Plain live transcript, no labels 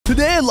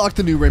Today I locked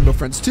the new Rainbow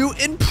Friends 2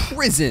 in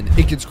prison.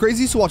 It gets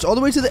crazy, so watch all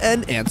the way to the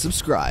end and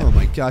subscribe. Oh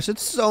my gosh,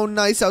 it's so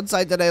nice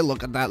outside today.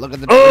 Look at that, look at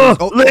the trees.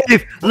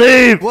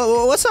 Leave!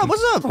 What's up,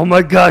 what's up? Oh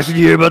my gosh, did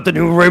you hear about the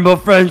new Rainbow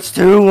Friends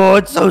 2? Oh,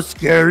 it's so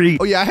scary.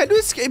 Oh yeah, I had to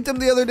escape them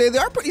the other day. They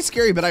are pretty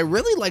scary, but I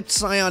really liked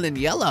Cyan and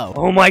Yellow.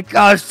 Oh my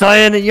gosh,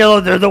 Cyan and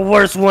Yellow, they're the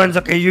worst ones.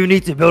 Okay, you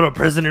need to build a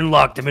prison and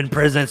lock them in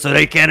prison so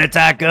they can't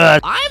attack us.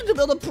 I have to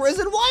build a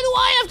prison? Why do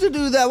I have to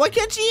do that? Why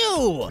can't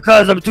you?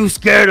 Because I'm too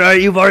scared, alright?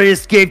 You've already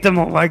escaped them.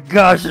 Oh my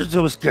gosh, they're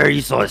so scary.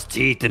 You saw his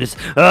teeth and his...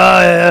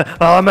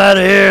 I'm out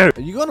of here.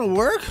 Are you going to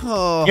work?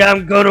 Oh. Yeah,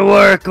 I'm going to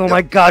work. Oh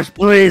my gosh,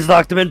 please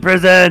lock them in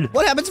prison.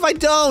 What happens if I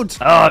don't?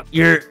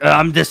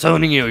 I'm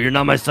disowning you. You're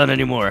not my son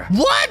anymore.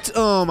 What?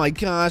 Oh my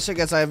gosh, I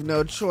guess I have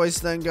no choice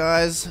then,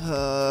 guys.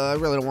 I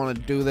really don't want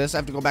to do this. I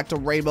have to go back to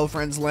Rainbow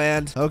Friends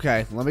land.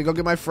 Okay, let me go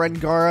get my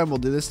friend Gara and we'll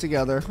do this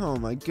together. Oh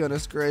my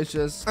goodness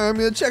gracious. I'm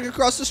gonna check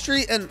across the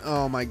street and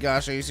oh my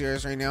gosh, are you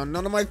serious right now?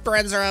 None of my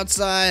friends are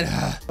outside.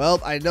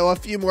 Well, I know a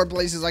few more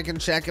places I can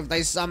check if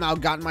they somehow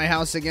got in my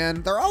house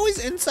again. They're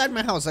always inside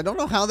my house. I don't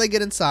know how they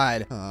get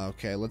inside.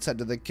 Okay, let's head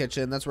to the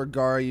kitchen. That's where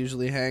Gara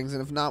usually hangs.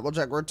 And if not, we'll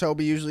check where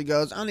Toby usually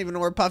goes. I don't even know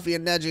where Puffy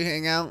and Neji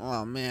hang out.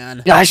 Oh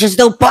man. Gosh, there's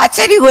no bots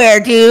anywhere,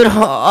 dude.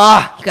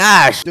 Oh,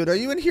 gosh. Dude, are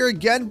you in here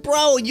again?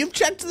 Bro, you've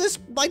checked this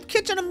like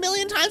kitchen a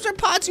million times for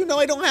pots. You know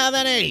I don't have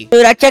any.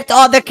 Dude, I checked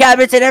all the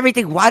cabinets and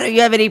everything. Why don't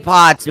you have any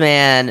pots,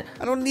 man?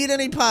 I don't need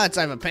any pots.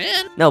 I have a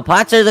pan. No,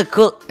 pots are the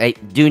cool... Hey,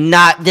 do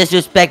not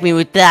disrespect me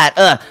with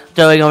that.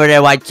 Throwing over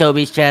there why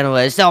Toby's channel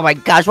is. Oh my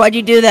gosh, why'd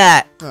you do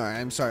that? Alright,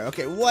 I'm sorry.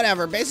 Okay,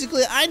 whatever.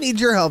 Basically, I need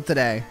your help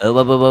today.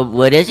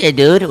 What is it,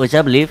 dude? What's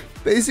up, Leaf?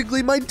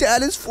 Basically, my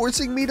dad is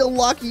forcing me to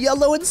lock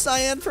Yellow and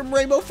Cyan from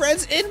Rainbow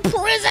Friends in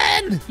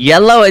prison!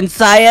 Yellow and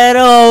Cyan?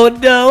 Oh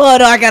no,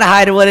 I gotta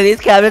hide in one of these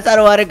cabinets. I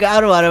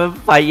don't wanna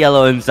fight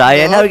Yellow and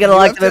Cyan. How are we gonna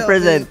lock them in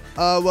prison?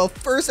 Well,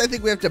 first I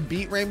think we have to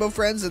beat Rainbow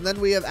Friends, and then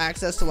we have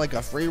access to like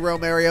a free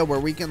roam area where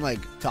we can like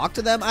talk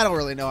to them. I don't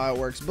really know how it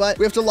works, but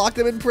we have to lock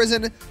them in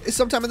prison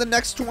sometime in the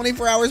next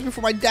 24 hours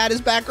before my dad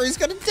is back, or he's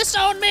gonna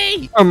disown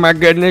me. Oh my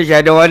goodness,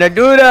 I don't wanna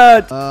do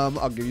that.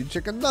 I'll give you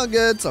chicken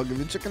nuggets. I'll give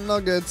you chicken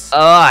nuggets. Oh,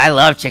 I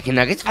love chicken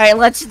nuggets. All right,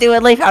 let's do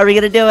it, Leaf. How are we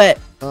gonna do it?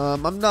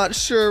 I'm not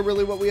sure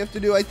really what we have to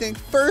do. I think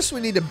first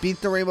we need to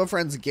beat the Rainbow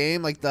Friends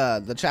game, like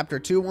the chapter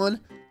 2 one.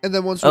 And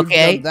then once we've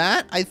done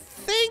that, I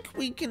think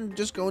we can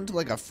just go into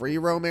like a free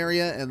roam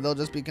area and they'll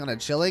just be kind of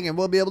chilling and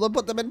we'll be able to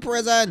put them in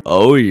prison.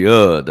 Oh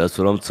yeah, that's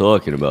what I'm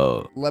talking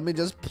about. Let me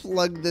just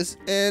plug this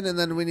in and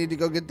then we need to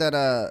go get that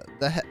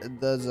the head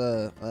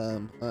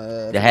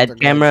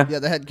camera? Yeah,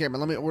 the head camera.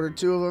 Let me order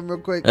 2 of them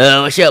real quick.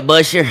 What's up,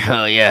 Buster?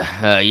 Oh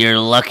yeah, you're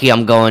lucky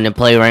I'm going to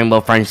play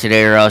Rainbow Friends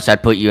today or else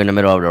I'd put you in the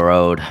middle of the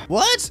road.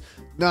 What?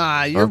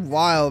 Nah, you're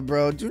wild,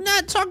 bro. Do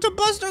not talk to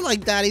Buster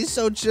like that. He's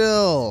so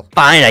chill.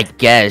 Fine, I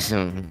guess.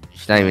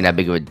 It's not even that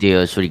big of a deal.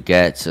 That's what he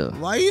gets.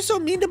 Why are you so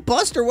mean to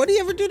Buster? What did he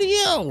ever do to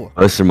you?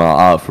 Buster my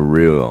op for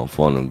real. I'm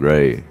fun and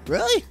great.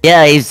 Really?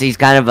 Yeah, he's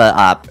kind of a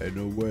op. Hey,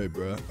 no way,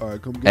 bro. All right,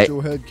 come get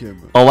your head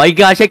camera. Oh my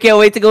gosh, I can't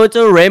wait to go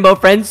into Rainbow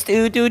Friends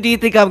 2, dude. Do you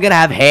think I'm gonna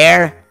have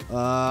hair?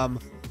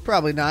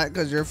 Probably not,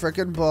 because you're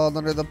freaking bald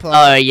under the pot.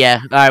 Oh,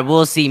 yeah. All right,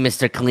 we'll see,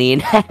 Mr.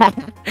 Clean.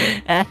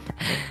 Okay,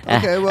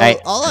 well, right.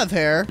 I'll have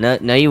hair.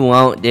 No, you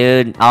won't,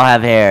 dude. I'll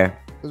have hair.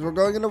 Because we're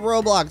going into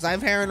Roblox. I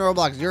have hair in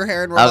Roblox. Your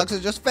hair in Roblox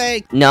is just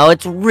fake. No,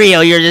 it's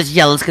real. You're just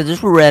jealous because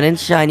it's red and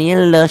shiny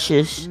and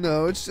luscious.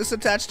 No, it's just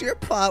attached to your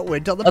pot.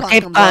 Wait till the pot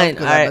comes fine.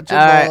 off, I bet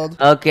you're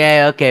bald.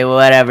 Okay,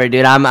 whatever,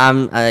 dude.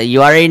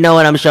 You already know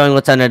what I'm showing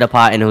what's under the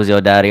pot and who's your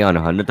daddy on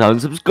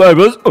 100,000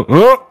 subscribers.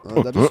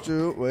 That is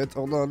true. Wait,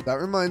 hold on. That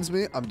reminds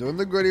me. I'm doing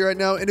the gritty right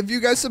now. And if you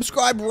guys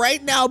subscribe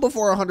right now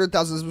before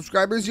 100,000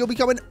 subscribers, you'll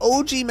become an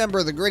OG member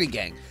of the Gritty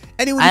Gang.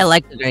 I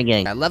like the Gritty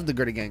Gang. I love the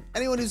Gritty Gang.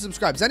 Anyone who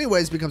subscribes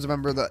anyways becomes a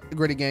member of the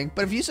Gritty Gang.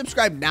 But if you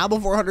subscribe now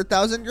before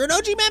 100,000, you're an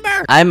OG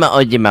member. I'm an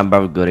OG member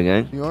of Gritty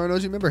Gang. You are an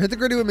OG member. Hit the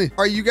Gritty with me.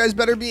 All right, you guys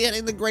better be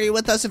hitting the Gritty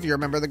with us if you're a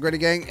member of the Gritty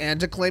Gang. And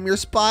to claim your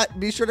spot,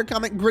 be sure to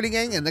comment Gritty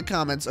Gang in the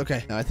comments.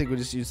 Okay, now I think we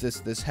just use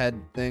this head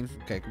thing.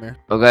 Okay, come here.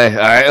 Okay,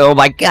 all right. Oh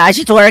my gosh,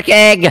 it's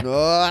working.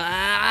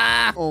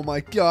 Oh my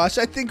gosh,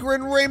 I think we're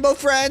in Rainbow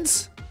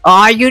Friends.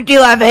 Oh, you do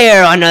have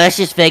hair. Oh, no, that's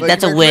just fake.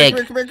 That's a wig.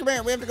 Come here.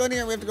 We have to go in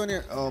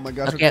here. Oh, my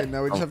gosh. Okay,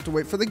 now we just have to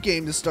wait for the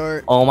game to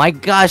start. Oh, my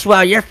gosh. Wow,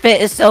 your fit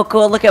is so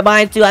cool. Look at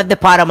mine, too. I have the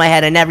pot on my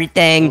head and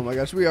everything. Oh, my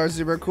gosh. We are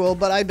super cool,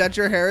 but I bet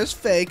your hair is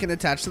fake and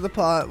attached to the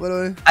pot. What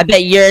do I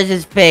bet yours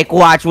is fake.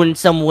 Watch, when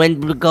some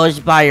wind goes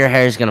by, your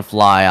hair is going to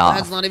fly off.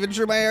 That's not even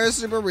true. My hair is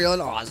super real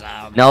and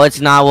awesome. No, it's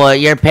not. Well,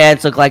 your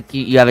pants look like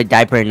you have a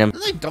diaper in them. No,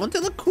 they don't.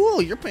 They look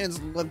cool. Your pants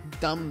look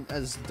dumb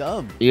as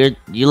dumb. You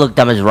look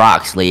dumb as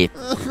rocks, Leaf.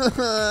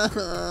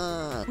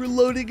 We're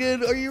loading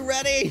in. Are you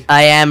ready?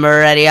 I am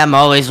ready. I'm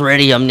always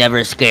ready. I'm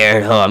never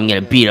scared. Oh, I'm gonna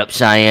beat up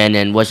Cyan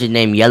and what's his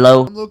name?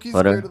 Yellow? I'm low-key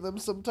scared of them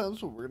sometimes,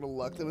 but we're gonna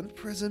lock them in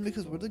prison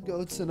because we're the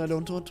goats and I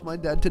don't want my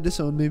dad to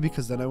disown me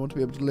because then I want to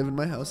be able to live in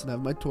my house and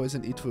have my toys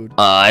and eat food.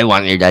 I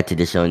want your dad to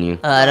disown you.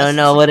 I don't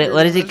know. What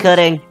is he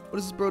cutting? What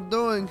is this bro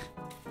doing?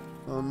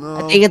 Oh no.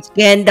 I think it's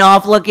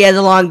Gandalf. Look, he has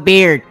a long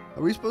beard.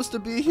 Are we supposed to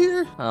be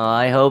here?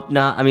 I hope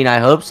not. I mean, I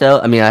hope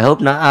so. I mean, I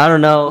hope not. I don't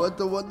know. What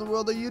in the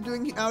world are you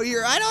doing out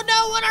here? I don't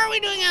know. What are we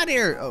doing out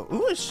here? Oh,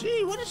 who is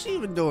she? What is she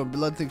even doing?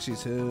 Blood thinks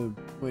she's him.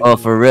 Wait, Oh,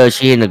 for real,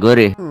 she in the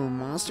goodie.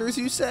 monsters,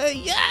 you say?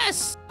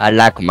 Yes. I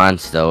like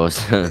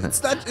monsters.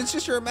 It's not. It's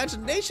just your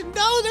imagination.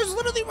 No, there's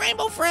literally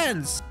rainbow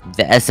friends.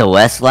 The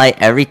SOS light,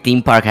 every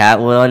theme park had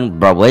one.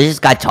 Bro, what is this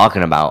guy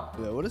talking about?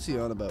 Yeah, what is he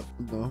on about?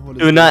 No, what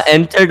is Do not this?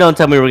 enter. Don't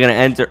tell me we're gonna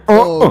enter.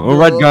 Oh,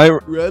 red guy.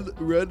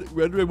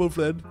 Red rainbow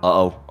friend.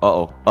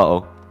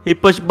 Uh-oh. He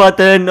pushed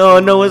button. Oh,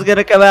 no one's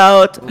gonna come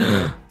out.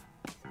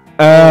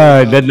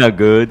 That's not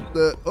good.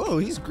 Oh,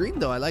 he's green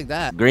though. I like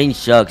that. Green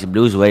shucks.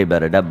 Blue's way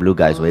better. That blue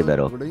guy's way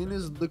better. Green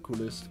is the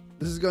coolest.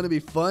 This is gonna be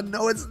fun.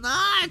 No, it's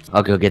not.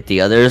 I'll go get the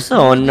others.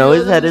 Oh no,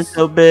 his head is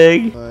so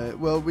big. Alright,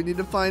 well, we need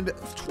to find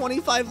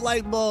 25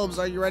 light bulbs.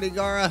 Are you ready,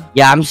 Gara?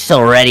 Yeah, I'm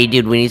so ready,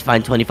 dude. We need to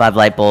find 25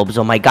 light bulbs.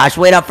 Oh my gosh,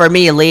 wait up for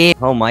me, Lee.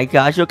 Oh my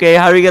gosh, okay,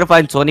 how are you gonna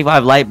find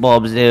 25 light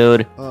bulbs,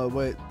 dude?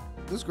 Wait.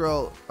 This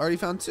girl already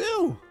found 2.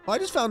 Oh, I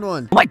just found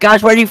 1. Oh my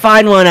gosh, where did you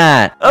find one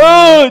at?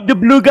 Oh, the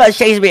blue guy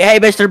chased me.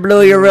 Hey, Mr.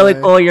 Blue, you're really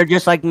cool. You're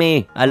just like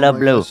me. I love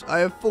blue. Gosh, I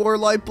have 4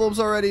 light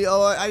bulbs already.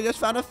 Oh, I just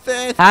found a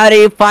 5th. How do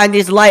you find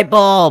these light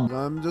bulbs?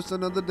 I'm just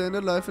another day in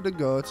the life of the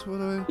goat. What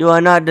do I... You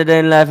are not the day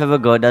in life of a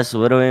goat. That's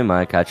literally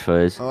my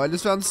catchphrase. Oh, I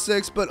just found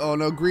 6, but oh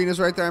no, green is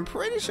right there. I'm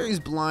pretty sure he's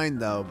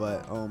blind though,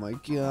 but oh my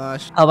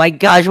gosh. Oh my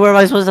gosh, where am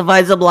I supposed to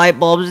find some light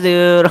bulbs,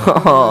 dude?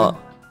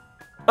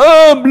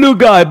 Oh, blue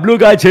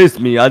guy chased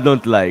me. I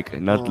don't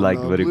like. Not Oh, like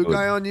no. very Blue good.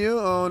 guy on you?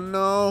 Oh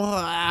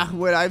no.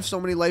 Wait, I have so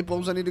many light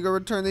bulbs. I need to go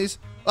return these.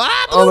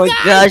 Oh Blue my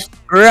guy! gosh.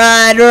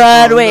 Run.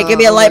 Oh, Wait, no, give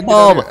me a light get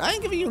out of bulb. here. I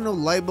ain't giving you no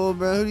light bulb,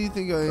 bro. Who do you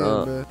think I am,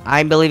 bro?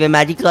 I believe in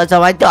magic clothes, so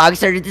my dog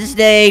started to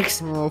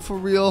snakes. Oh, for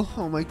real?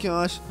 Oh my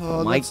gosh.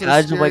 Oh my that's so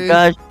gosh, oh my scary.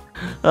 gosh.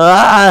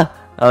 Ah!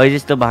 Oh, he's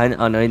just still behind.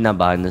 Oh, no, he's not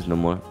behind us no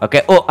more.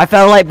 Okay. Oh, I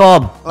found a light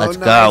bulb. Oh, Let's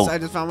nice. go. I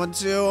just found one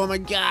too. Oh my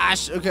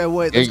gosh. Okay,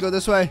 wait. Let's go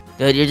this way.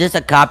 Dude, you're just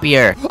a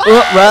copier.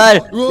 Oh,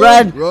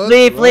 run.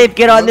 Leaf,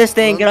 get on this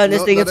thing. Get on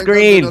this thing. It's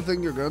green.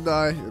 Nothing. You're gonna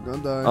die. You're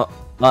gonna die.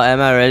 Oh,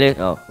 am I really?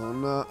 Oh. Oh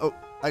no. Oh,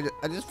 I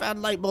just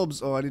found light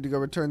bulbs. Oh, I need to go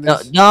return No,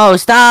 this. no,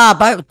 stop.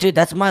 Dude,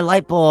 that's my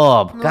light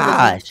bulb. No,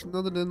 Gosh.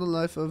 Another day in the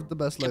life of the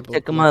best light bulb.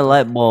 Take my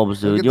light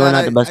bulbs, Look dude. at You are that,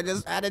 not the best. I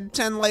just added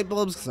 10 light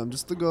bulbs because I'm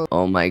just the goat.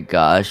 Oh my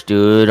gosh,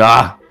 dude.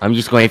 I'm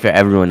just waiting for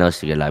everyone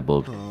else to get light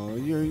bulbs. Oh,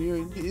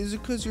 is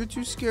it because you're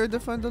too scared to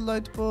find the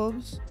light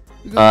bulbs?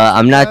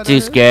 I'm not too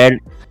scared.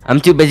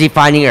 I'm too busy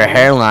finding your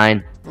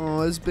hairline.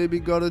 Oh, is baby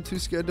Gara too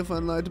scared to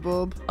find light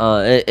bulb?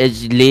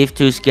 Is Leaf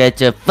too scared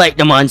to fight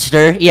the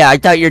monster? Yeah, I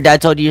thought your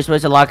dad told you you're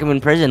supposed to lock him in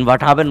prison.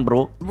 What happened,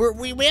 bro?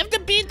 We have to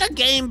beat the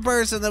game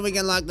first and then we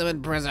can lock them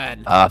in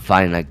prison.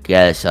 Fine, I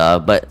guess.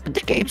 But the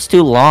game's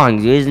too long,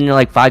 dude. Isn't it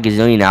like 5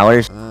 gazillion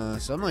hours?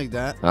 Something like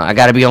that. I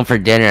gotta be home for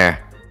dinner.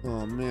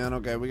 Oh man,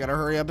 okay, we gotta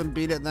hurry up and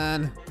beat it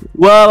then.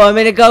 Whoa, I'm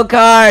in a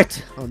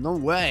go-kart! Oh, no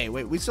way.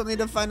 Wait, we still need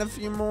to find a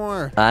few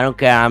more. I don't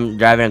care. I'm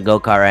driving a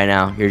go-kart right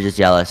now. You're just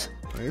jealous.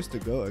 I used to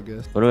go, I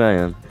guess. What do I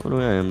am? What do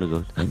I am to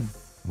go?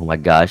 Oh my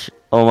gosh.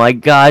 Oh my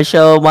gosh.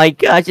 Oh my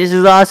gosh. This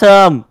is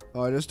awesome.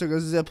 Oh, I just took a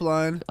zip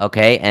line.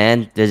 Okay,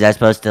 and is that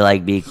supposed to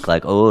like be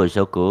like, oh, it's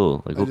so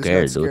cool? Like, who cares,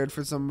 I just got dude? scared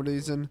for some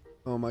reason.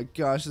 Oh my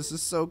gosh, this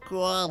is so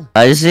cool.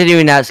 This isn't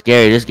even that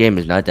scary. This game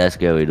is not that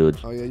scary, dude.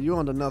 Oh yeah, you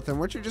onto nothing.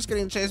 Weren't you just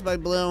getting chased by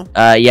blue?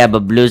 Yeah,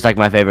 but blue's like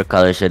my favorite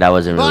color, so that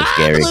wasn't really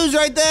scary. Blue's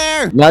right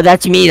there! No,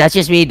 that's me. That's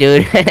just me,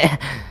 dude.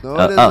 No,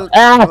 it isn't.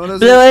 Ah, No, it isn't.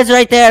 blue is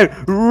right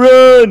there.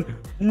 Run.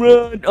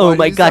 Oh Why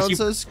my you gosh. sound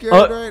so scared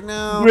right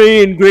now.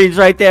 Green's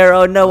right there.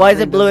 Oh no, why is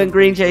Green it blue and doesn't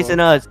green control. chasing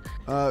us?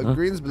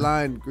 Green's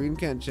blind. Green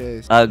can't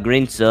chase.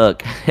 Green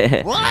suck.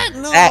 What?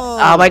 No.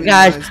 Oh my Be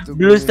gosh, nice to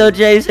blue's still Green.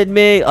 chasing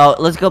me. Oh,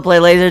 let's go play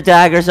laser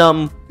tag or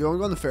something. You wanna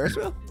go on the Ferris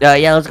wheel?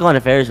 Yeah, let's go on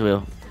the Ferris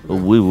wheel. Nope,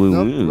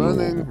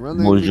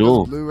 running,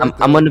 Bonjour. because blue right I'm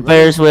there. on the Running.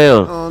 Ferris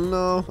wheel. Oh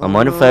no. I'm oh,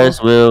 on the no.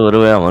 Ferris wheel. What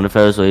do I'm on the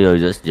Ferris wheel. You're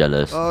just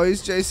jealous. Oh,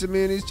 he's chasing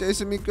me and he's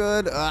chasing me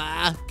good.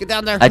 Get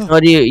down there. I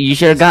told you, you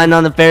should have gotten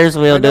on the Ferris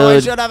wheel, I know I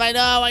dude. should have. I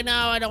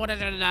know what I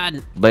should have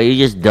done. But you're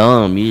just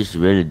dumb. You're just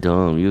really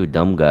dumb. You're a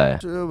dumb guy.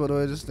 True, but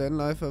I just stand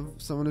life of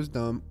someone who's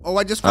dumb. Oh,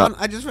 I just found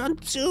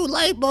 2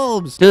 light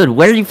bulbs. Dude,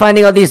 where are you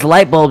finding all these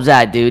light bulbs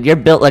at, dude? You're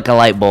built like a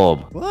light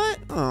bulb. What?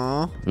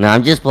 Oh. No,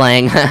 I'm just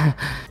playing.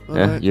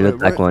 You look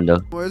wait,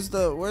 taekwondo. Where's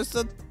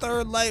the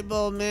 3rd light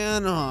bulb,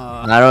 man?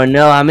 Oh. I don't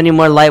know. How many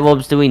more light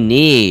bulbs do we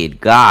need?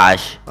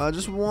 Gosh.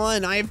 Just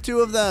 1. I have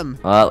 2 of them.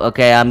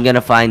 Okay, I'm gonna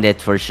find it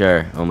for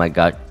sure. Oh my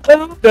god.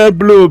 That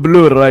blue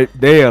right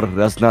there.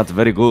 That's not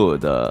very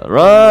good.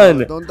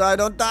 Run! Don't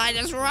die,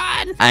 just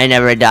run. I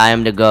never die.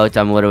 I'm the goat.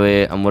 I'm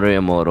Murray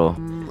Amoro.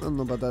 I don't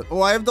know about that.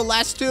 Oh, I have the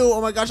last 2. Oh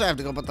my gosh, I have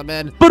to go put them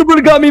in.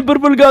 Purple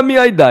gummy.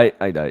 I die.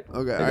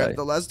 Okay, I have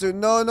the last 2.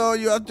 No,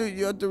 you have to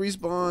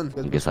respawn.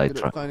 I guess I Good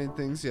at try. finding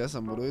things. Yes,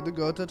 I'm literally the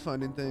goat at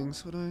finding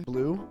things.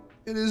 Blue?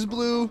 It is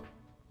blue.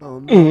 Oh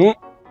no.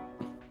 Mm-hmm.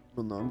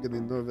 Oh no, I'm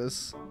getting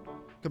nervous.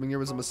 Coming here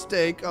was a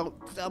mistake. Oh,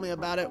 tell me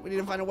about it. We need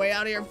to find a way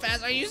out of here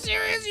fast. Are you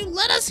serious? You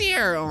let us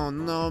here. Oh,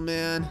 no,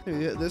 man.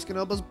 This can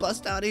help us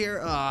bust out of here.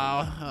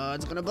 Oh,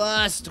 it's gonna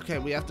bust. Okay,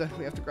 we have to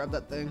grab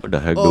that thing. What the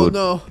heck, Oh, dude?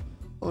 no.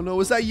 Oh, no.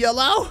 Was that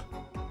yellow?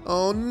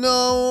 Oh,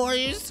 no. Are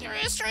you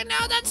serious right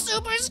now? That's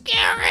super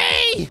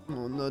scary.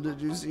 Oh, no.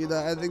 Did you see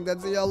that? I think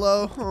that's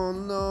yellow. Oh,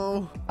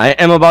 no. I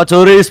am about to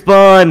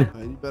respawn.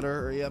 You better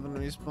hurry up and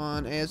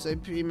respawn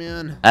ASAP,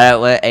 man.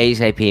 What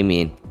ASAP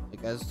mean?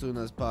 Like, as soon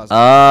as possible.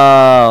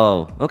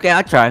 Oh, okay,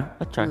 I'll try.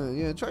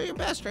 Yeah, try your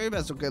best. Try your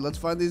best. Okay, let's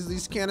find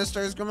these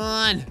canisters. Come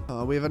on.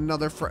 We have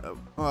another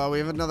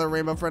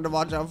rainbow friend to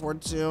watch out for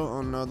too.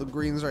 Oh no, the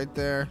green's right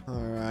there. All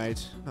right.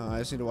 I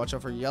just need to watch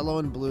out for yellow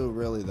and blue,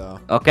 really though.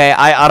 Okay,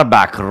 I are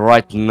back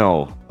right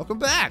now. Welcome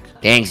back.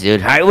 Thanks,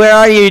 dude. Alright, where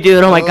are you,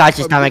 dude? Oh my gosh,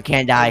 this time I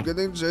can't die. I'm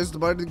getting chased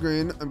by the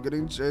green.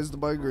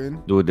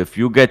 Dude, if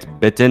you get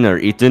bitten or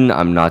eaten,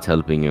 I'm not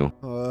helping you.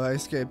 Oh, I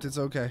escaped. It's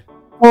okay.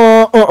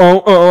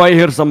 I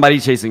hear somebody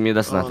chasing me.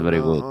 That's not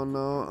very good. Oh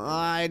no.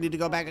 I need to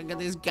go back and get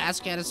these gas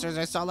canisters.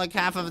 I saw like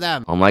half of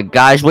them. Oh my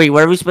gosh, wait,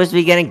 where are we supposed to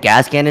be getting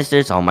gas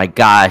canisters? Oh my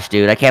gosh,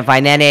 dude, I can't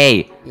find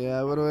any.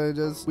 Yeah, what do I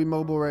just? We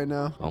mobile right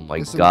now. Oh my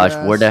Get some gosh,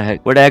 gas. where the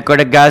heck are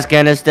the gas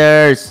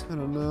canisters? I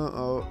don't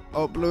know.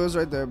 Oh, blue is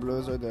right there.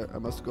 I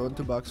must go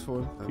into box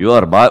 4. You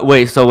are bot.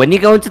 Wait, so when you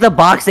go into the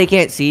box, they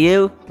can't see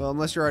you? Well,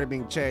 unless you're already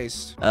being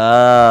chased.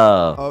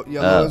 Oh. Oh,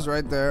 yellow is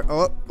right there.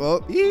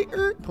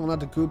 Pulling out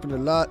the coop in the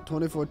lot.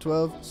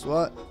 2412.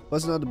 SWAT.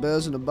 Busting out the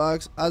bells in the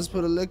box. I just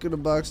put a lick in the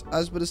box. I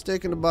just put a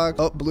stick in the box.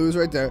 Oh, blue's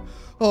right there.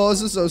 Oh,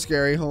 this is so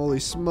scary. Holy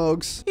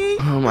smokes.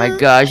 Oh my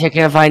gosh, I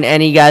can't find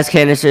any gas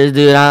canisters,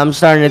 dude. I'm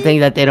starting to think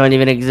that they don't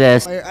even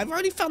exist. I've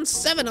already found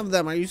 7 of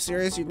them. Are you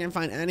serious? You can't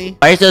find any?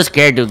 Why are you so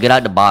scared, dude? Get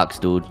out the box,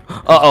 dude.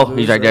 Uh-oh, Blue's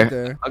he's right right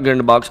there. there. I get in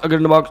the box.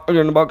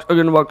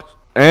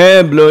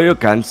 Hey, Blue, you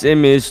can't see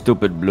me,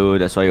 stupid Blue.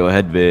 That's why your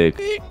head big.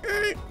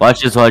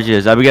 Watch this.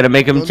 Are we gonna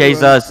make him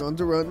chase us? Going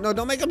to run. No,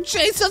 don't make him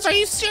chase us. Are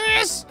you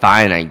serious?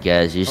 Fine, I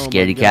guess. You Oh my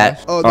scaredy gosh.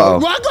 cat. Oh, Uh-oh.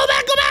 no. Run, go back.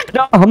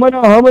 No,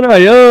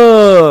 hamana,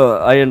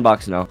 yo! I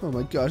unbox now. Oh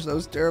my gosh, that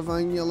was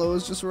terrifying. Yellow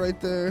is just right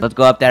there. Let's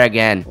go up there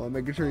again. Oh, I'm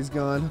making sure he's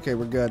gone. Okay,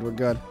 we're good.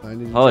 I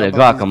need to Holy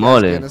drop off these gas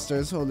guacamole.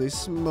 canisters. Holy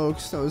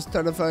smokes, that was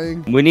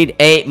terrifying. We need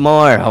 8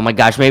 more. Oh my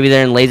gosh, maybe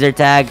they're in laser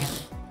tag.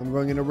 I'm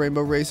going into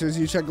Rainbow Racers.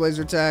 You check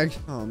laser tag.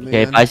 Oh man.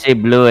 Okay, if I say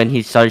blue and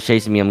he starts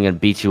chasing me, I'm gonna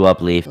beat you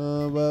up, Leaf.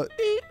 Well,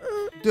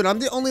 dude, I'm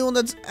the only one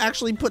that's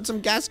actually put some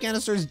gas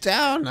canisters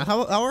down.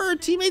 How are our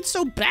teammates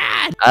so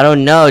bad? I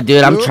don't know,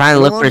 dude. I'm Blue- trying to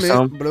blue look on for me,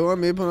 some. Blue on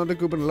me, pulling out the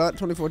coop in the lot,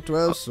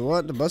 2412. So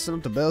what? The busting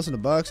up the bells in the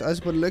box. I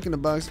just put a lick in the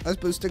box. I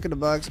just put a stick in the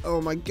box.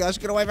 Oh my gosh,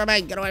 get away from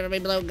me. Get away from me,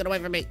 Blue. Get away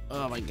from me.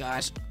 Oh my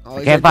gosh. Oh, I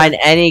he's can't right find there.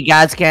 any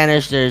gas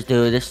canisters,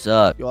 dude. This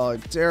sucks. You all are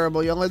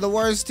terrible. You're only the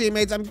worst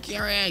teammates I'm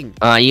carrying.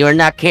 You are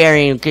not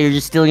carrying, okay? You're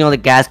just stealing all the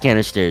gas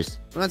canisters.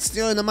 I'm not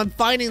stealing them. I'm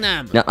finding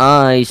them.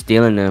 Nuh-uh, he's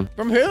stealing them.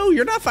 From who?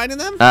 You're not finding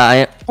them?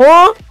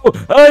 Oh,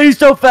 he's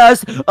so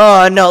fast.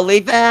 Oh, no,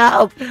 Leaf,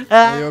 help.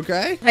 Are you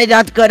okay? I'm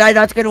not good.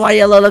 Why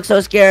yellow looks so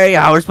scary?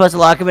 How we're supposed to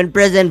lock him in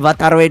prison?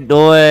 What are we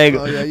doing?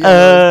 Oh yeah,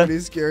 yellow is pretty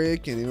scary. I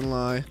can't even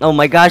lie. Oh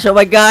my gosh,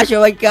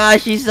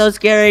 he's so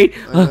scary.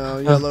 I know,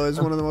 yellow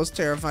is one of the most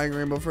terrifying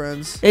rainbow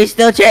friends. He's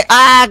still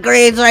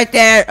green's right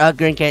there.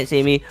 Green can't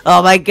see me.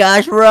 Oh my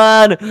gosh,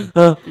 run. You gotta get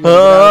out of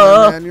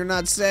there, man. You're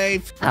not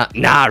safe.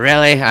 Nah,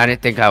 really? I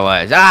didn't think I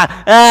was.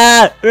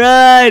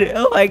 Run.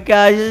 Oh my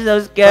gosh, this is so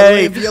By the way,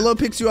 scary. if yellow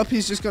picks you up,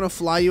 he's just gonna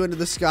fly you into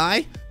the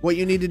sky. What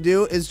you need to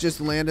do is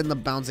just land in the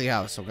bouncy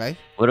house, okay?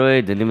 What do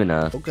I didn't even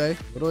ask? Okay.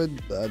 What do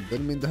I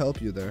didn't mean to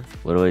help you there.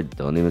 What do I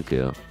don't even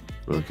care?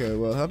 Okay,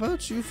 well, how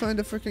about you find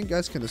a freaking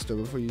gas canister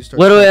before you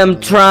start? I'm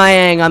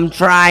trying,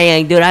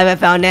 dude. I haven't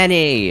found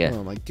any.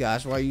 Oh my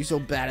gosh, why are you so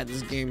bad at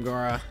this game,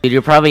 Gara? Dude,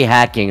 you're probably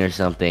hacking or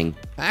something.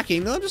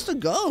 Hacking? No, I'm just a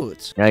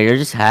goat. No, you're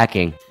just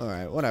hacking. All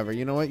right, whatever.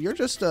 You know what? You're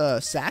just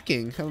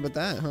sacking. How about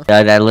that, huh?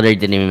 That literally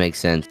didn't even make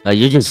sense.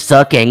 You're just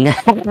sucking.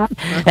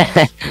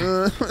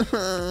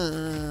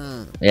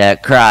 Yeah,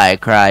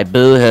 cry,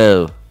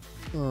 boo-hoo.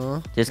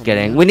 Aw. Just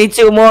kidding. We need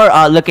 2 more.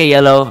 Look at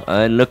yellow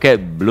and look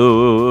at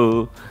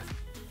blue.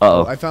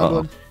 Oh, I found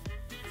one.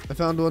 I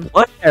found one.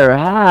 Where?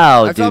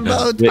 How, I found dude?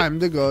 both. I'm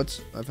the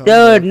goat. I found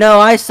Dude, no,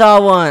 I saw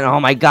one.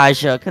 Oh my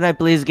gosh, can I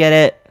please get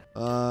it?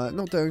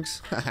 no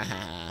thanks.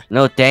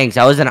 No thanks.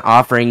 I wasn't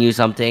offering you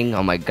something.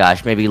 Oh my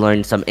gosh, maybe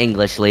learn some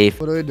English,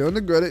 Leaf. What do I do? Don't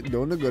regret it.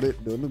 Don't regret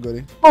it. Don't regret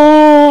it.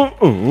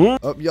 Oh,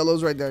 Oh,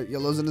 yellow's right there.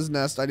 Yellow's in his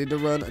nest. I need to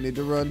run.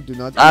 Do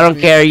not. I eat don't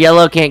me. care.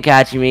 Yellow can't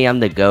catch me. I'm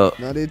the goat.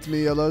 Not eat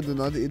me, yellow. Do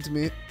not eat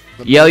me.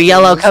 Yo,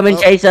 yellow, come and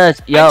chase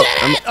us. Yo,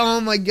 Oh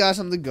my gosh,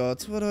 I'm the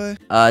goat. What do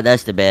I?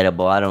 that's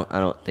debatable. I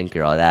don't think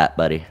you're all that,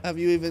 buddy. Have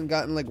you even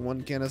gotten like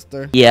 1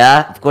 canister?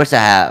 Yeah, of course I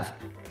have.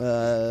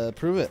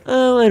 Prove it.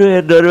 Oh, I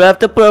don't have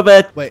to prove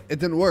it. Wait, it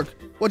didn't work.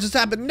 What just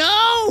happened?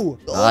 No!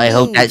 I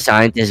hope that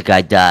scientist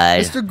guy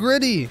died. Mr.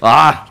 Gritty.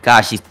 Ah,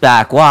 gosh, he's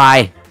back.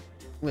 Why?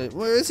 Wait,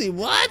 where is he?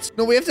 What?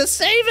 No, we have to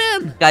save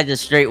him. Guy's a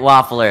straight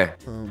waffler.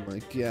 Oh my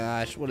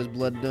gosh, what is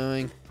Blood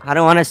doing? I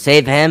don't want to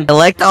save him.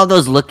 Collect all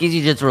those lookies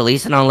you just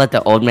released and I'll let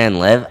the old man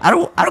live. I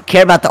don't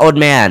care about the old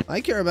man. I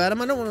care about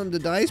him. I don't want him to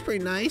die. He's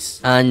pretty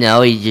nice.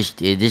 No, he just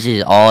did. This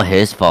is all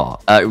his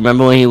fault.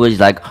 Remember when he was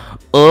like,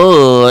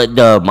 oh,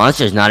 the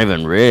monster's not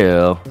even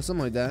real. Or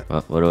something like that.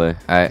 What do I?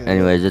 Alright, Okay.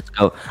 anyways, let's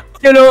go.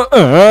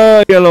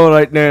 Yellow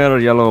right there,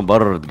 yellow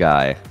bird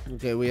guy.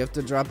 Okay, we have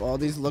to drop all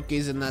these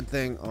lookies in that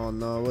thing. Oh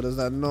no, what is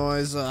that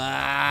noise?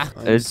 I'm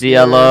It's scared.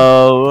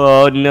 yellow.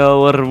 Oh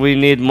no, we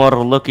need more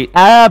looky.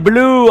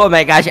 Blue. Oh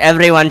my gosh,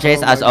 everyone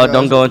chase us. my Oh,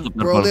 don't gosh. go into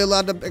We're only purple.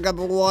 allowed to pick up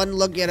one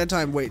lookie at a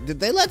time. Wait, did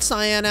they let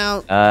Cyan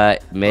out?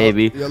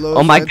 Maybe. Yellow's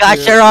Oh my right gosh,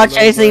 here, they're all yellow's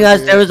chasing right us.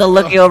 There here. was a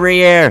looky over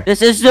here.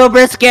 This is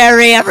super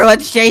scary.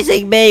 Everyone's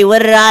chasing me. What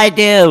did I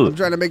do? I'm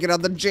trying to make it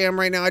out the jam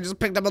right now. I just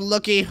picked up a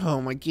lookie. Oh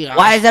my god.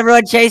 Why is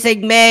everyone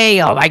chasing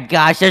me? Oh my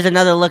gosh, there's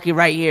another looky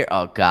right here.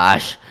 Oh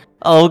gosh.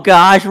 Oh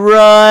gosh,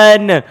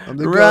 run! I'm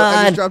the goat. I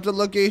Run! just dropped a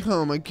lookie.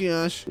 Oh my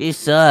gosh. You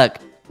suck.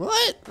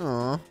 What?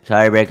 Aw.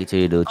 Sorry to break it to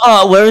you, dude.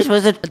 Oh, where are we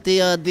supposed to?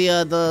 The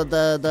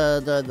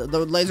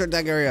laser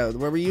tag area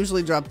where we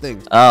usually drop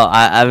things. Oh,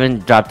 I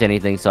haven't dropped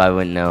anything, so I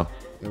wouldn't know.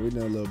 Yeah, we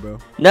know, little bro.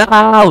 No,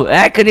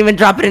 I couldn't even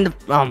drop it in the.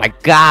 Oh my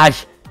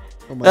gosh.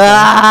 Oh my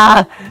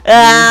god.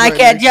 I right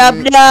can't next to jump.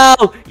 me.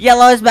 No,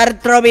 yellow's about to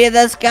throw me in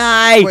the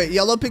sky. Wait,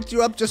 Yellow picked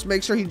you up. Just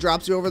make sure he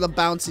drops you over the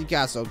bouncy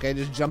castle, okay?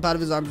 Just jump out of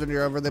his arms when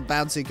you're over the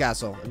bouncy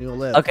castle, and you'll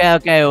live. Okay,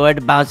 where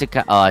the bouncy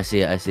Oh, I see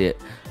it.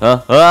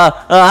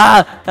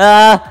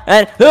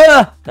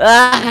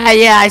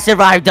 Yeah, I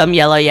survived them,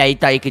 yellow. Yeah, you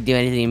thought you could do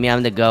anything to me.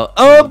 I'm the goat.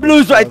 Oh,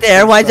 blue's right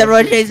there. Why is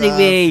everyone chasing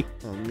me?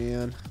 Oh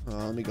man.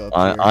 Let me go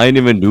up here. I ain't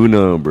even do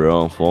nothing,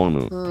 bro. I'm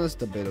falling. Oh, that's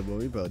debatable.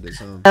 We probably did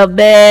some. Help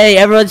me!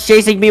 Everyone's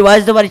chasing me. Why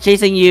is nobody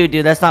chasing you,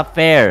 dude? That's not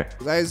fair.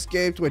 I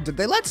escaped. Wait, did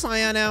they let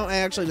Cyan out? I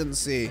actually didn't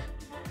see.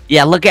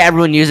 Yeah, look at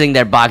everyone using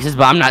their boxes,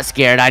 but I'm not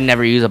scared. I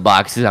never use a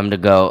box 'cause I'm the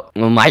goat.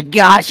 Oh my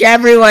gosh,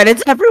 everyone!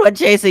 It's everyone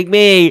chasing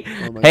me.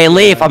 Oh my Hey,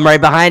 Leaf, God. I'm right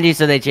behind you,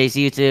 so they chase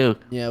you too.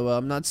 Yeah, well,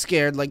 I'm not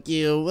scared like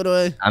you. What do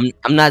I?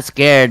 I'm not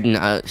scared.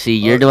 See,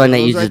 you're the one that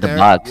Yellow's uses right the there.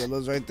 box.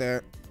 Yellow's right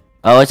there.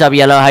 Oh, what's up,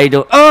 Yellow? How you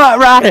doing? Oh,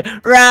 run!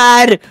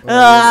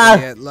 Oh,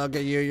 idiot. Look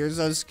at you. You're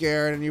so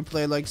scared and you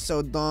play like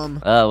so dumb.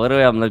 What do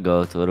we? I'm the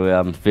goat. What do we?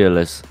 I'm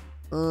fearless.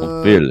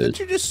 Did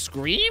you just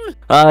scream?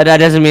 That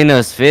doesn't mean it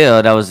was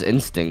fear. That was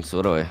instincts.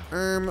 What do I?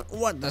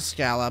 What the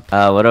scallop?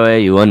 What do I?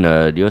 You a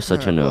nerd. You're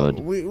such a Well,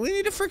 nerd. we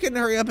need to freaking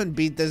hurry up and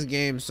beat this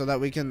game so that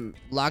we can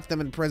lock them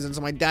in prison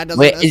so my dad doesn't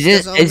Wait, is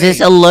disown this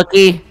me. a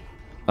lookie?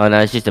 Oh no,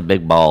 it's just a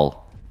big ball.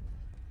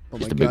 Oh my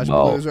just a big gosh,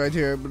 ball. Blue's right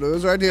here.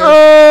 Blue's right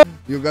here.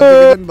 You got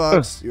to get in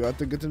box. You have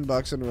to get in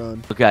box and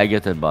run. Okay, I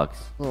get that box.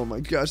 Oh my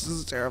gosh, this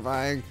is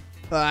terrifying.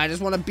 I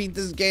just want to beat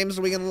this game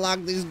so we can lock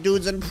these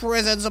dudes in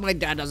prison so my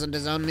dad doesn't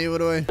disown me. What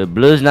do I? The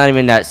blue's not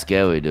even that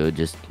scary, dude.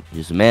 Just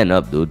man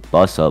up, dude.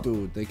 Boss up.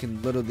 Dude, they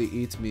can literally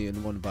eat me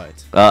in one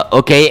bite.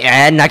 Okay,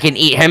 and I can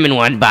eat him in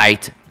one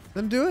bite.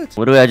 Then do it.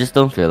 What do I? just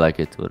don't feel like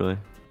it. What do I?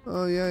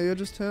 Oh yeah, you're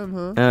just him,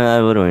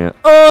 huh? What do I?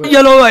 Oh,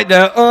 yellow right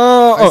there.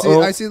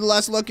 I see the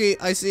last lookie.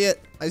 I see it.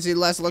 I see the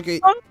last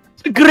lookie.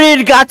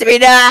 Green got me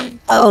now.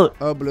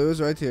 Oh, Blue's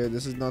right here.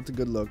 This is not a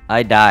good look.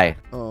 I die.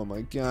 Oh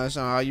my gosh.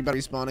 You better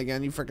respawn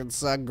again. You freaking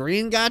suck.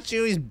 Green got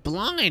you. He's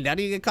blind. How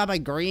do you get caught by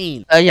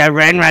Green? Yeah, I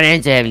ran right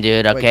into him,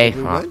 dude. Wait, Okay, did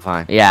we win?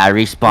 fine. Yeah, I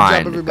Good job,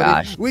 respawned.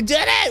 everybody. Gosh, We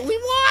did it. We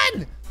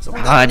won.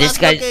 Someone Oh, got the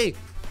this last guy- lookie.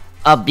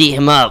 I'll beat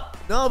him up.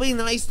 No, be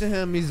nice to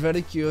him. He's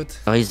very cute.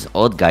 Oh, he's an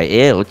old guy.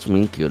 Ew, what you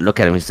mean cute? Look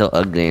at him. He's so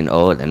ugly and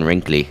old and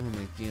wrinkly. Oh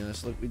my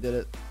gosh. Look, we did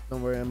it.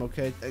 Don't worry. I'm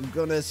okay. Thank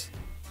goodness.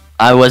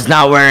 I was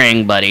not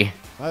wearing, buddy.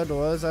 I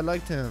was. I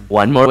liked him.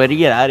 One more way to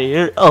get out of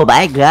here. Oh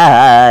my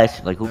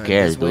gosh. Like, who Alright,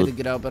 cares, this way to dude?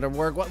 get out better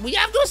work. What? We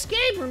have to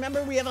escape.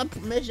 Remember, we have a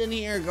mission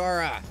here,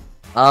 Gara.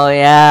 Oh,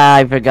 yeah,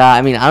 I forgot.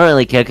 I mean, I don't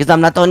really care because I'm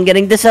not the one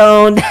getting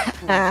disowned.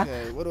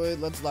 Okay, what do we?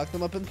 Let's lock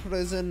them up in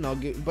prison.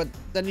 But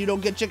then you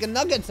don't get chicken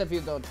nuggets if you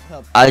don't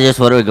help. I just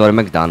want to go to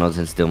McDonald's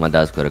and steal my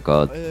dad's credit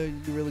card. You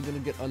really gonna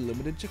get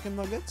unlimited chicken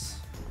nuggets?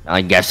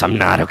 I guess I'm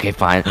not. Okay,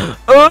 fine.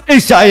 Oh, hey,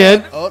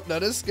 Cyan. Oh,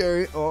 that is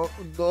scary. Oh,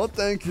 no,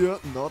 thank you.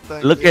 No,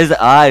 thank you. Look at his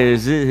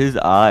eyes. His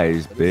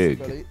eyes That is big.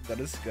 scary. That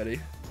is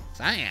scary.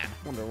 Cyan.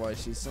 Wonder why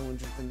she's so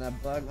interested in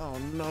that bug. Oh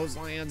no,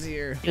 Cyan's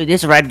here. Dude,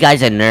 this red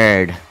guy's a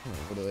nerd. Oh,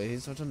 by the way,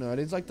 he's such a nerd.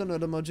 He's like the nerd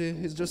emoji.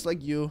 He's just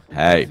like you.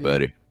 Hey,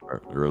 buddy.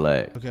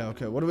 Relax.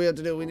 Okay. What do we have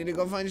to do? We need to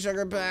go find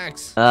sugar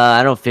packs.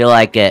 I don't feel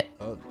like it.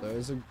 Oh,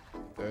 there's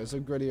a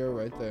grittier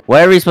right there.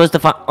 Where are we supposed to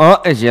find?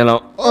 Oh, it's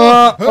yellow.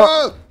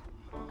 Oh,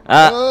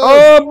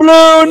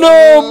 Blue,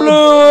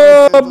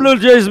 no, blue. Blue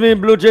chase me,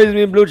 blue chase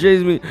me, blue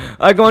chase me.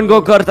 I go and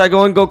go kart, I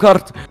go and go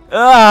kart.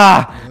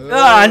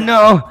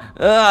 No.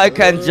 I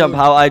can't jump.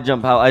 How I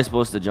jump? How I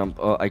supposed to jump?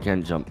 Oh, I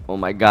can't jump. Oh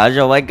my gosh,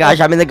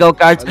 I'm in the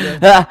go-karts.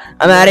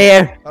 I'm out of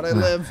here. how'd I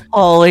live?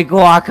 Holy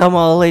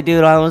guacamole,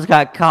 dude. I almost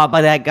got caught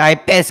by that guy.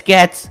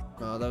 Biscuits.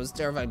 Oh, that was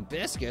terrifying.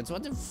 Biscuits?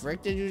 What the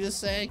frick did you just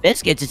say?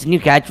 Biscuits, it's a new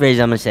catchphrase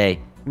I'm gonna say.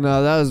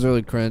 No, that was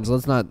really cringe.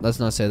 Let's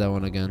not say that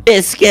one again.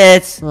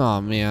 Biscuits.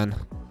 Oh man,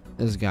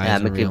 this guy Yeah,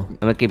 isn't real. I'm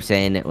gonna keep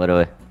saying it. What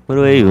do I?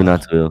 What do you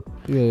not to?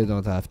 You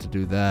don't have to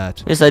do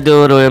that. Yes, I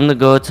do. What do I'm the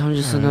goat. I'm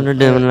just another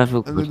demon left.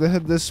 I'm gonna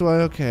head this way.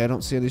 Okay, I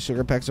don't see any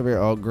sugar packs over here.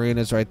 Oh, green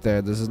is right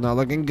there. This is not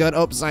looking good.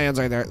 Oh, cyan's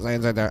right there.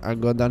 Cyan's right there.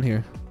 I'm going down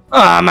here.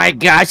 Oh my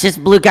gosh, this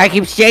blue guy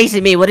keeps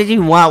chasing me. What did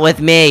you want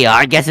with me? Oh,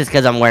 I guess it's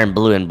because I'm wearing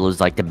blue, and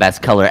blue's like the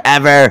best color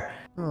ever.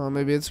 Oh,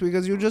 maybe it's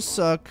because you just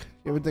suck.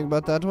 You ever think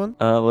about that one?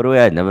 What do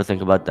I never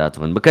think about that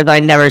one? Because I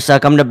never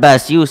suck. I'm the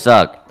best. You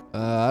suck.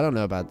 I don't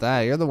know about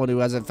that. You're the one who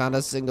hasn't found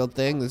a single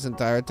thing this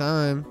entire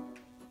time.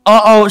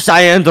 Oh,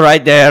 Cyan's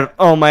right there.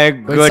 Oh my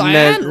Wait, goodness.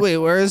 Cyan? Wait,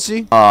 where is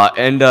she?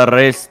 In the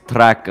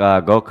racetrack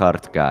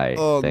go-kart guy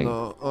Oh thing.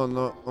 no, oh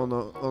no, oh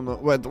no, oh no.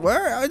 Wait,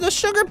 where are the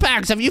sugar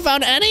packs? Have you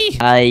found any?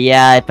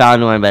 Yeah, I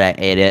found one, but I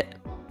ate it.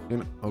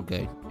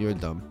 Okay, you're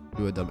dumb.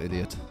 You're a dumb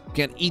idiot. You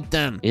can't eat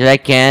them. Yes, I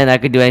can. I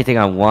could do anything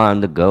I want.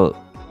 I'm the goat.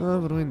 Oh,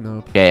 what do I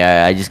know? Okay,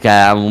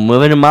 I'm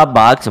moving in my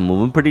box. I'm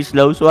moving pretty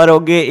slow so I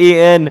don't get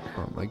eaten.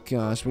 Oh my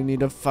gosh, we need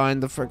to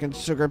find the freaking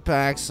sugar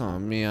packs. Oh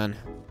man.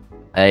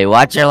 Hey,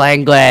 watch your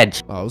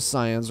language. Oh,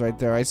 Cyan's right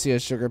there. I see a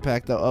sugar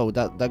pack though. Oh,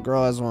 that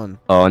girl has one.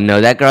 Oh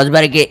no, that girl's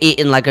about to get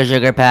eaten like a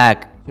sugar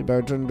pack. You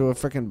better turn into a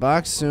freaking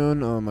box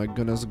soon. Oh my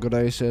goodness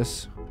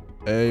gracious.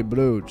 Hey,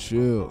 Blue,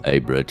 chill. Hey,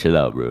 bro, chill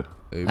out, bro.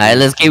 Hey, Alright,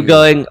 let's keep chill.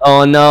 going.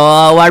 Oh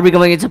no, why are we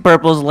going into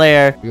Purple's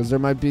lair? Because there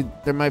might be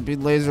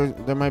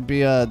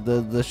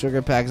the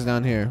sugar packs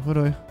down here. What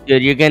do I?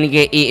 Dude, you're gonna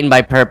get eaten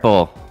by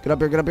Purple. Get up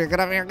here, get up here, get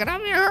up here, get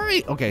up here,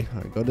 hurry! Okay,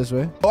 alright, go this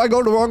way. Oh, I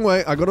go the wrong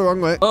way. I go the wrong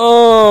way.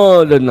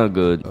 Oh, that's not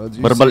good. Oh, did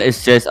you Purple see-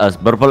 is chase us.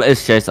 Purple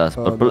is chase us.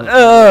 Oh, Purple.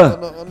 no,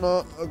 no,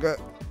 no. Okay,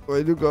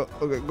 where do you go?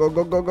 Okay, go,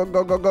 go, go, go,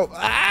 go, go, go.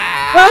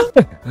 Ah!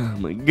 Oh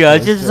my gosh,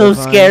 That's it's so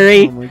terrifying.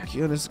 scary. Oh my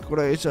goodness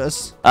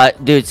gracious.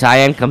 Dude,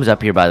 Cyan comes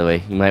up here, by the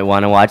way. You might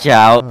want to watch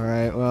out.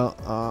 Alright, well,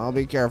 I'll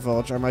be careful.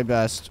 I'll try my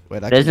best.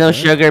 Wait, There's no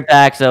sugar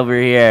packs over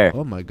here.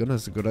 Oh my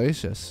goodness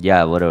gracious.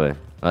 Yeah, what do we?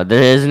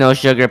 There is no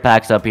sugar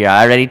packs up here.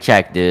 I already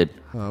checked, dude.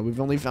 We've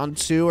only found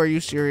 2. Are you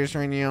serious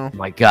right now? Oh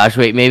my gosh,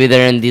 wait, maybe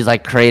they're in these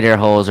like crater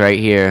holes right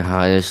here.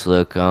 Just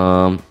look.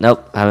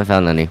 Nope, haven't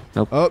found any.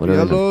 Nope. Oh, what are we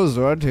doing? yellow's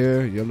right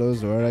here.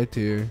 Yellow's right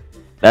here.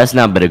 That's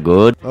not very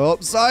good. Oh,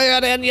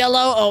 cyan and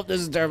yellow. Oh,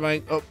 this is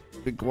terrifying. Oh,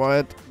 be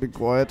quiet. Be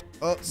quiet.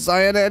 Oh,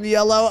 cyan and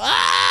yellow.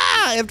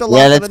 Ah! I have to lock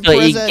Yeah, them that's in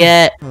what you prison.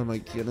 get. Oh my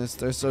goodness,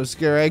 they're so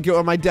scary. I get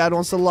why my dad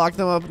wants to lock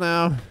them up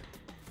now.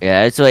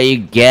 Yeah, that's what you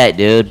get,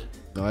 dude.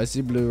 Oh, I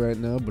see blue right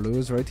now. Blue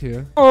is right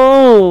here.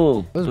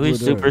 Oh, What is blue is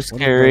blue doing? super What is blue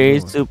scary.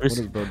 doing? Super. What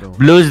is blue doing?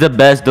 Blue's the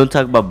best. Don't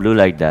talk about blue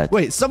like that.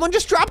 Wait, someone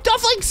just dropped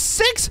off like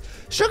 6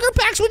 sugar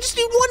packs. We just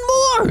need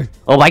 1 more.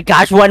 Oh my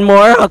gosh, one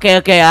more? Okay.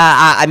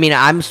 I mean,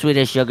 I'm sweet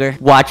as sugar.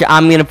 Watch,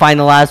 I'm gonna find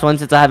the last one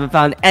since I haven't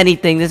found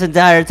anything this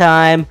entire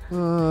time.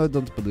 I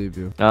don't believe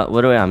you.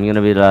 What do I? I'm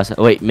gonna be the last.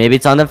 Wait, maybe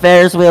it's on the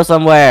Ferris wheel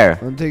somewhere.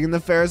 I'm taking the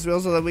Ferris wheel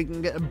so that we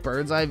can get a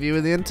bird's eye view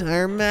of the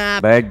entire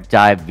map. Bird's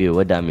eye view.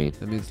 What that mean?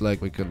 That means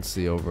like we can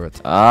see over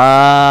it.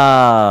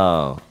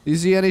 Oh. Do you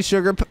see any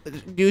sugar?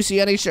 Do you see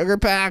any sugar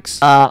packs?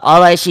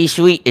 All I see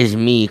sweet is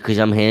me, cause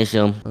I'm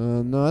handsome.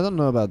 No, I don't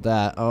know about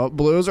that. Oh,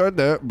 blue's right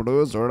there.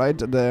 Blue's right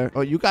there.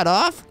 Oh, you got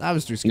off? That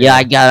was too scary. Yeah,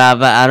 I got up,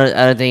 but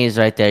I don't think it's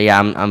right there. Yeah,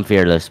 I'm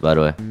fearless, by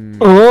the way.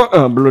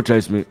 Blue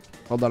chase me.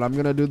 Hold on, I'm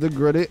gonna do the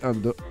gritty.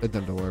 It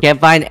didn't work. Can't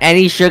find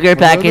any sugar I'm doing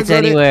the packets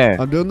gritty. anywhere.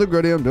 I'm doing the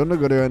gritty. I'm doing the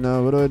gritty right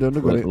now. What do I do?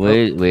 The gritty.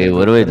 Wait,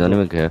 what do we? Don't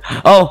even care.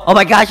 Oh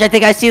my gosh, I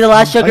think I see the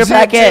last sugar I see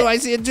packet. it too. I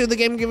see it too. The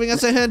game giving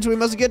us a hint. We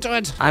must get to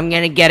it. I'm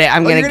gonna get it.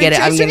 I'm Oh, gonna you're get it.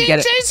 I'm You're gonna get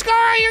getting it. chased,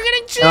 Cara. You're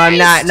getting chased. No, I'm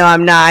not. No,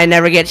 I'm not. I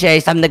never get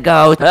chased. I'm the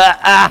goat.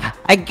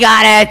 I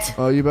got it.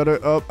 Oh, you better.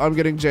 Oh, I'm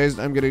getting chased.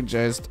 I'm getting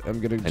chased. I'm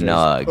getting chased.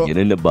 No, Oh, get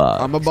in the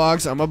box. I'm a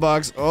box. I'm a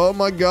box. Oh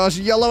my gosh,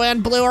 yellow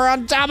and blue are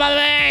on top of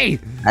me.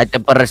 I had to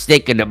put a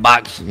stick in the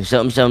box.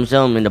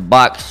 Something in the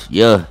box.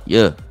 Yeah.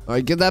 All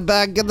right, get that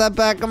back. Get that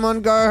back. Come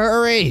on, Gar,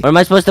 hurry. Where am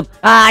I supposed to?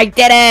 I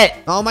did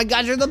it. Oh my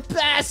gosh, you're the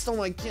best. Oh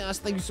my gosh,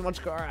 thank you so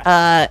much,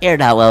 Gara. You're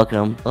not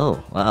welcome.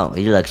 Oh, wow.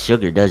 He looks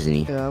sugar, doesn't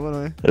he? Yeah, what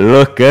do I?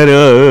 Look at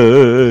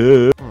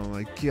us. Oh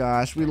my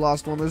gosh, we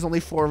lost one. There's only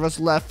 4 of us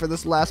left for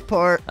this last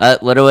part.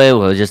 What do we?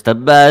 We're just the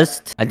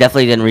best. I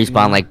definitely didn't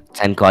respawn like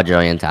 10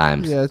 quadrillion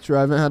times. Yeah, it's true.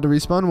 I haven't had to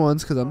respawn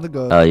once because I'm the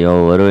goat.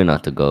 Yo, what do we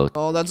not to go?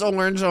 Oh, that's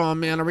orange. Oh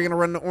man, are we gonna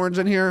run the orange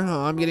in here?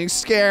 Oh, I'm getting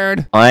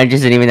scared. Orange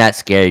isn't even that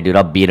scary, dude.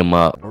 I'll beat him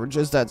up. Orange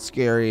is that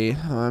scary.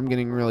 Oh, I'm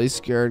getting really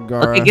scared,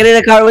 Gara. Okay, get in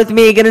the car with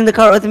me. Get in the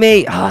car with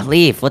me. Oh,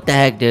 leave. What the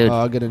heck, dude?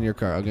 I'll get in your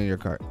car. I'll get in your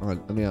car. Hold on,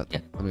 let me out. Yeah.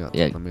 Let me out.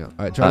 Yeah. Let me out.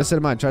 All right, try to sit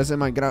in mine. Try to sit in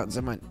mine. Get out and sit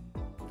in mine.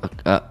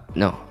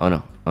 No. Oh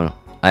no.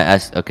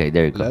 Okay,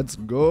 there you go. Let's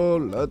go.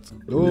 Let's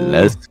go.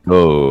 Let's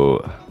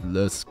go.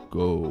 Let's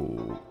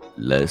go.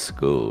 Let's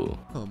go.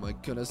 Oh my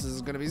goodness, this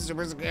is gonna be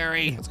super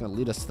scary. It's gonna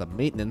lead us to the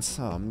maintenance.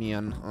 Oh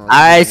man. Oh,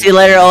 Alright, see you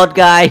later, old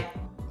guy.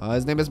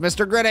 his name is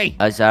Mr. Gritty.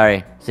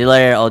 Sorry. See you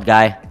later, old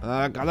guy.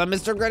 Call him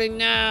Mr. Gritty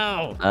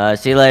now.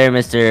 See you later,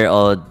 Mr.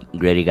 Old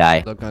Gritty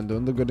Guy. Look, I'm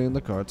doing the Gritty in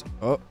the cart.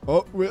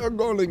 Oh, we are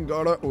going,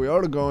 Gara. We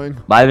are going.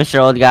 Bye, Mr.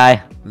 Old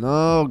Guy.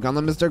 No, call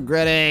him Mr.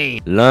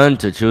 Gritty. Learn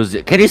to choose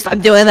it. Can you stop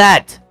doing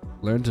that?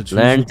 Learn to choose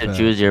Learn your to path.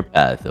 choose your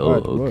path. Oh,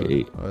 Alright,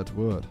 okay. Alright,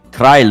 word.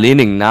 Try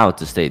leaning now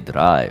to stay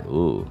dry.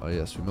 Ooh. Oh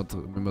yes,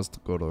 we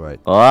must go to right.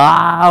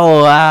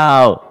 Wow,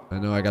 wow. I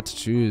know I got to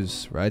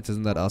choose, right?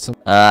 Isn't that awesome?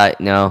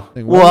 No.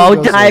 Dang, why Whoa, did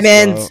it go so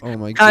diamonds! slow? Oh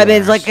my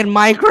Diamonds gosh. like in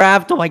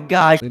Minecraft. Oh my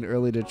gosh. Lean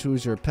early to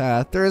choose your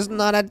path. There is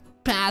not a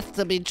path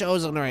to be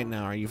chosen right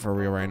now. Are you for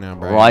real right now,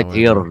 bro? Right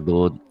here,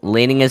 dude.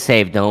 Leaning is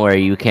safe. Don't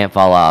worry, you can't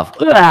fall off.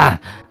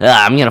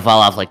 I'm gonna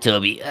fall off like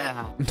Toby.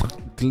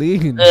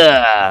 Clean.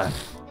 Ah.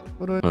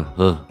 What do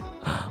I-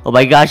 Oh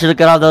my gosh,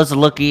 look at all those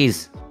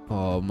lookies.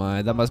 Oh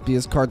my, that must be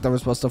his cart that we're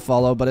supposed to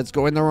follow, but it's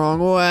going the wrong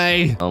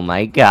way. Oh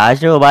my gosh,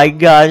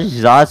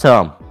 it's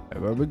awesome. Hey,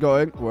 where are we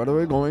going? Where are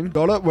we going?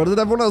 Got it. Where did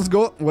everyone else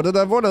go? Where did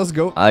everyone else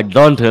go? I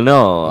don't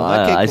know. Oh,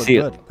 that cake I looked see.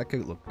 good. That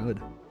cake looked good.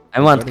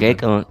 I want Very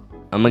cake.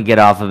 I'm gonna get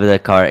off of the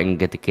cart and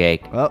get the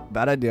cake. Well,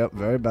 bad idea.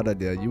 Very bad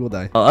idea. You will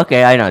die. Oh,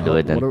 okay, I know. Do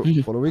it then.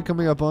 What are we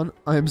coming up on?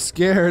 I am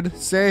scared.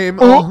 Same.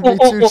 Oh, me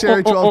too,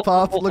 Cherry 12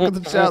 Pop. Look at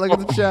the chat. Look at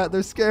the chat.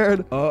 They're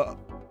scared. Oh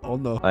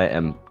no.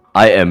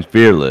 I am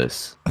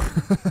fearless.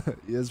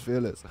 He is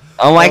fearless.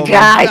 Oh my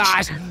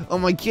gosh. Oh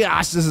my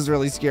gosh. This is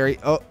really scary.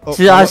 Oh.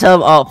 This is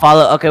awesome. Oh,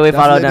 follow. Okay, we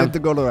follow Definitely them. need to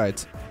go to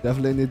right.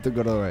 Definitely need to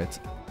go to right.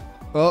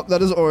 Oh,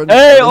 that is orange. Hey,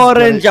 That is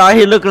orange. Jenny. Oh,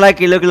 he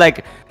look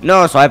like.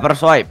 No, swipe.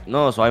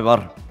 No,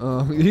 swiper.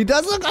 He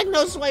does look like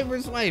no swipe.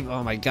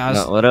 Oh my gosh.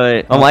 No, what do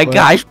I? Oh my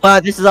gosh. Wow,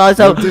 this is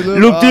awesome.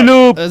 Loop-de-loop.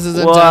 Loop-de-loop. This is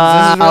intense.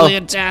 Wow. This is really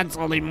intense.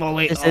 Holy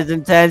moly. This is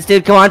intense.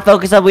 Dude, come on,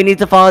 focus up. We need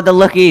to follow the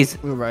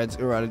lookies. We're right.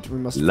 We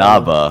must follow.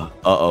 Lava.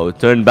 Uh-oh.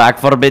 Turn back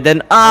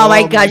forbidden. Oh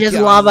my gosh, it's this is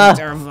lava.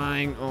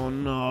 terrifying. Oh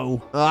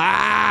no.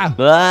 Ah!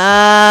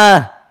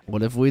 Ah!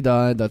 What if we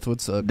die? That's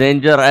what's up.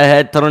 Danger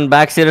ahead. Turn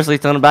back. Seriously,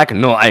 turn back.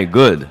 No, I'm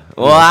good.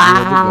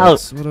 Wow.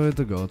 What are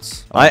the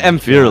goats? I am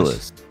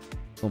fearless.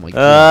 Oh my god.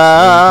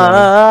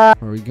 Ah!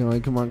 Where are we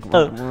going? Come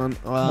on.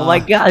 Oh my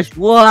gosh.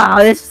 Wow,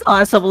 this is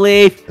awesome,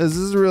 Leaf. This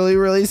is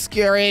really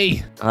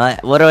scary.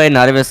 What do I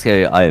not even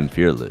scary? I am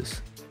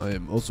fearless. I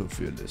am also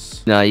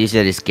fearless. No, you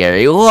said it's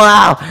scary.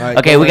 Wow. Right,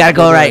 Okay, we gotta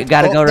go right.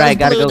 Gotta go right.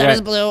 Gotta go That is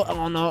right. blue.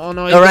 Oh no.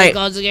 Go right.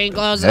 Getting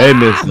close. Hey,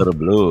 Ah! Mr.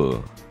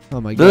 Blue. Oh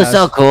my Blue's gosh.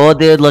 so cool,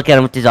 dude. Look at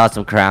him with his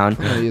awesome crown.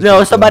 Yeah, he is No,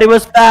 pretty somebody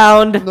was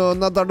found. No,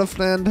 not our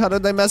friend. How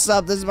did they mess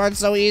up? This part's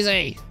so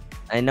easy.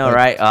 I know, Wait,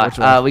 right? which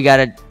way? We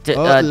gotta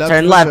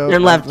turn left,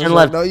 turn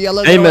left. No,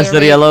 yellow. Hey, get away Mr. from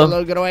me.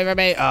 Yellow. Get away from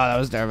me. Oh, that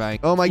was terrifying.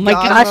 Oh my Oh my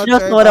god. gosh, no,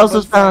 Cherry what Pop else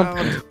was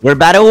found? We're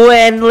about to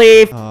win,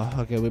 Leaf. Oh,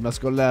 okay, we must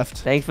go left.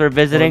 Thanks for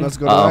visiting. let's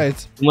go to Uh-oh.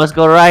 right. We must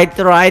go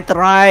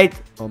right.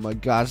 Oh my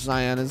gosh,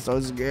 Cyan is so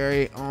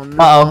scary. Oh no.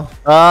 Uh-oh. Where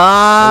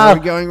Ah! are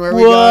we going? Where are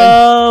we going?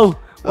 Whoa!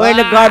 We're in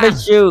the Ah!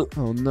 garbage chute.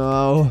 Oh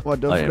no. What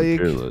the I am freak?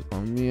 fearless.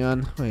 Oh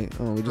man. Wait.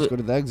 Oh, we just go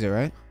to the exit,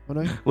 right? What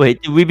do I?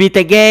 Wait, did we beat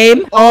the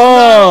game?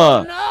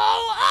 Oh! No!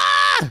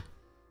 Ah!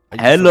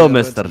 Hello,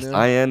 Mr.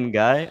 Cyan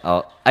guy.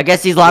 Oh, I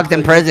guess he's locked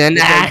in prison.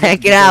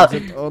 Get out.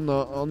 Oh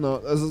no.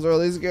 This is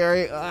really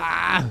scary.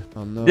 Ah!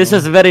 Oh no. This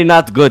is very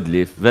not good,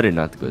 Leaf. Very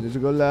not We good. need to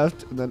go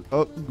left, and then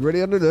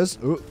gritty under this.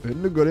 Oh,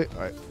 hitting the gritty.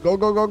 All right,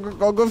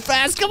 go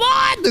fast! Come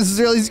on! This is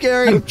really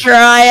scary. I'm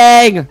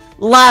trying.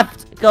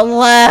 Left. Go Oh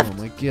left.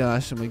 my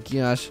gosh! We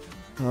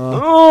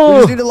Oh!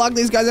 just need to lock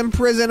these guys in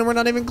prison, and we're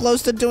not even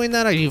close to doing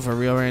that. Are you for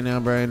real right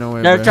now, bro? No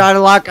way, They're bro. trying to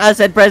lock us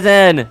in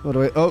prison. What do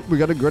we? Oh, we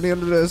got a gritty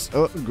under this.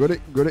 Oh, gritty.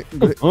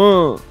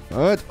 Oh. All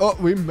right. Oh,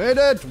 we made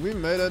it.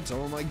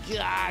 Oh my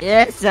god.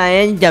 Yes,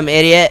 Cyan, dumb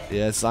idiot.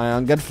 Yes,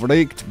 Cyan, get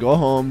freaked. Go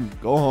home,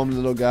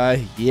 little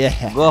guy.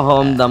 Yeah. Go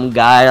home, dumb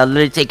guy. I'll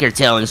literally take your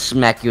tail and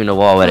smack you in the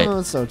wall with it. Oh,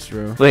 that's so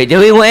true. Wait, did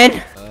we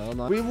win? Hold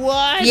on. We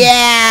won.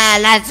 Yeah,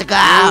 let's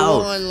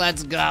go.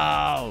 Let's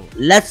go.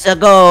 Let's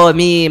go.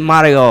 Me,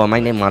 Mario. My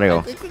name, I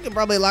Mario. think we can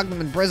probably lock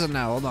them in prison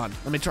now. Hold on.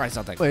 Let me try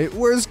something. Wait,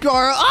 where's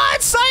Gara? Oh,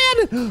 it's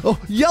Cyan! Oh,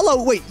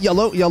 yellow. Wait,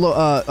 yellow.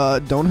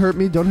 Don't hurt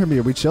me.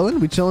 Are we chilling?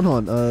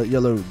 Hold on.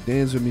 Yellow,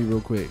 dance with me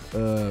real quick.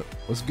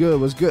 What's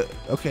good?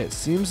 Okay, it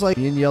seems like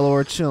me and Yellow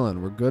are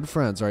chilling. We're good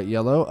friends. All right,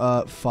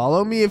 Yellow.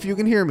 Follow me if you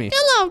can hear me.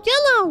 Yellow.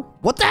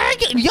 What the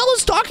heck?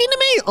 Yellow's talking to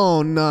me?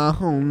 Oh, no.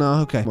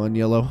 Okay. Come on,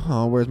 Yellow.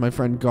 Oh, where's my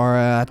friend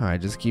Gara at? All right,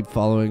 just keep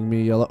following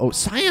me, Yellow. Oh,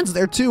 Cyan's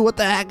there too. What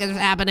the heck is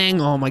happening?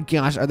 Oh my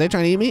gosh. Are they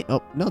trying to eat me?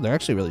 Oh, no, they're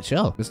actually really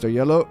chill. Mr.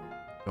 Yellow,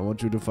 I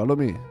want you to follow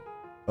me.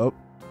 Oh,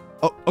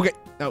 okay.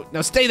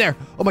 No, stay there.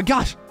 Oh my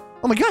gosh.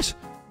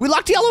 We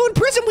locked Yellow in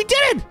prison. We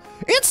did it.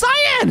 And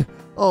Cyan.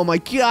 Oh my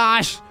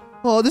gosh.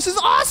 Oh, this is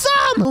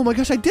awesome. Oh my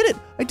gosh, I did it.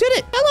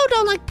 Yellow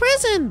don't like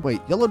prison.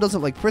 Wait, Yellow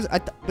doesn't like prison.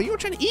 But you were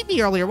trying to eat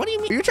me earlier. What do you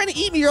mean? You were trying to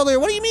eat me earlier.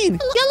 What do you mean?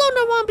 Yellow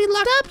don't want to be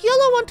locked up.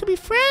 Yellow want to be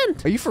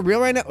friend. Are you for real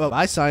right now? Oh,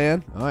 bye,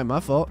 Cyan. All right, my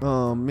fault.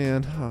 Oh,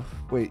 man. Oh,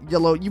 wait,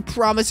 Yellow, you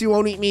promise you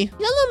won't eat me?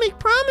 Yellow make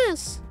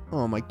promise.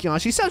 Oh my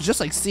gosh, he sounds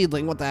just like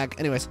Seedling. What the heck?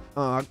 Anyways,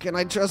 can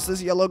I trust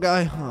this yellow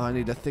guy? Oh, I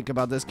need to think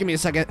about this. Give me a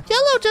second.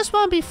 Yellow just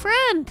want to be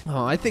friend.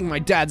 Oh, I think my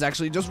dad's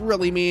actually just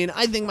really mean.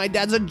 I think my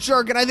dad's a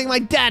jerk, and I think my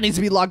dad needs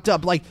to be locked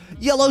up. Like,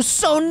 Yellow's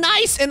so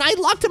nice, and I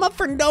locked him up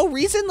for no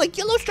reason. Like,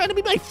 Yellow's trying to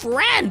be my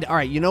friend. All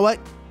right, you know what?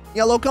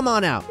 Yellow, come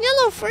on out.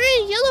 Yellow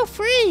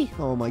free.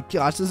 Oh my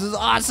gosh, this is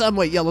awesome.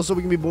 Wait, Yellow, so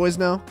we can be boys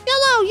now?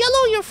 Yellow,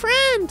 Yellow, your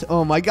friend.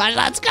 Oh my gosh,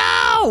 let's go.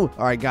 All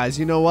right, guys,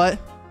 you know what?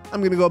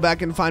 I'm gonna go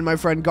back and find my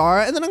friend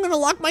Gara, and then I'm gonna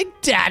lock my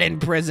dad in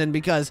prison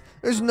because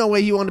there's no way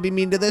you want to be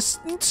mean to this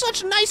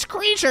such a nice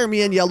creature.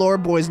 Me and Yellow are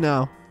boys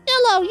now.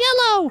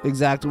 Yellow.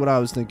 Exactly what I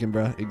was thinking,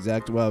 bro.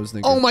 Exactly what I was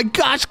thinking. Oh my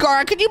gosh,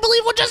 Gara, can you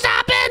believe what just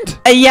happened?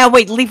 Yeah,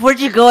 wait, Leaf, where'd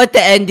you go at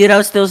the end, dude? I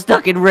was still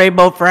stuck in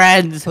Rainbow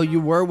Friends. So you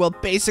were? Well,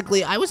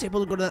 basically, I was able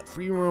to go to that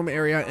free room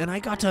area, and I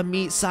got to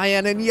meet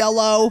Cyan and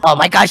Yellow. Oh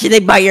my gosh, did they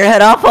bite your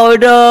head off? Oh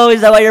no,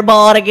 is that why you're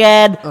bald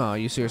again? Oh, are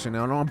you serious right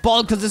now? No, I'm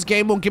bald because this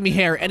game won't give me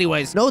hair.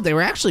 Anyways, no, they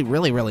were actually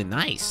really, really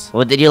nice.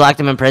 Well, did you lock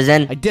them in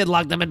prison? I did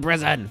lock them in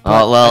prison.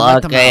 Oh, well, I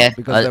let them okay. out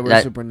because they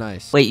were super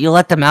nice. Wait, you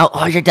let them out?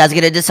 Oh, your dad's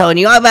gonna disown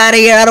you. I'm out of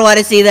here. I don't want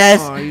to see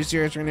this. Oh, are you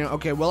serious right now?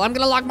 Okay, well, I'm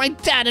gonna lock my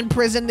dad in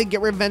prison to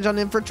get revenge on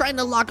him for trying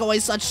to lock away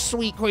such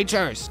sweet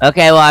creatures.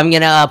 Okay, well, I'm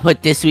gonna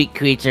put this sweet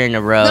creature in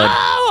the road. No!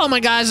 Oh my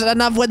gosh,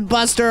 enough with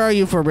Buster. Are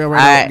you for real right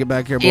now? Alright, Get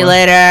back here, boy. see you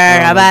later. Oh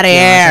I'm my out of gosh,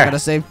 I here. gotta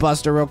save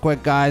Buster real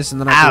quick, guys, and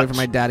then I have to wait for Ouch.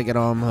 my dad to get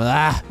home.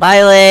 Ah,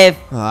 Bye, Leaf.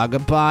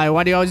 goodbye.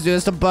 Why do you always do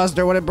this to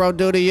Buster? What did bro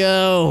do to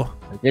you?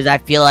 Because I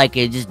feel like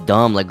it's just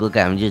dumb. Like, look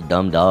at him, just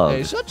dumb dog.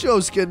 Hey, shut your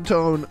skin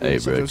tone. Hey,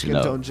 shut bro, your chill skin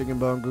out. tone, chicken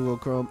bone, Google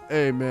Chrome.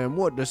 Hey, man,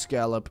 what the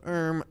scallop?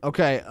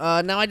 Okay,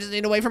 now I just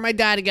need to wait for my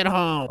dad to get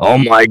home. Oh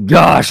my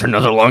gosh,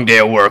 another long day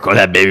of work. Oh,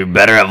 that baby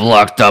better have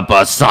locked up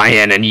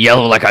Cyan and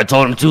Yellow like I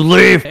told him to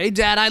leave. Hey,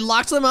 Dad, I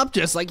locked them up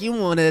just like you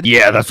wanted.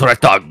 Yeah, that's what I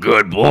thought.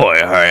 Good boy.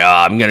 All right,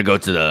 I'm gonna go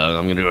to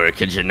the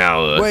kitchen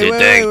now. Wait,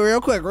 thing.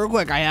 real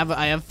quick. I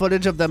have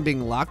footage of them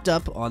being locked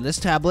up on this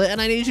tablet, and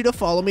I need you to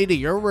follow me to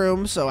your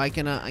room so I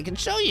can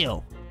show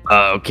you.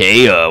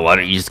 Okay, why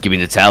don't you just give me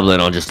the tablet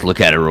and I'll just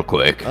look at it real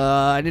quick.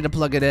 I need to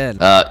plug it in.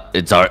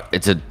 It's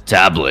a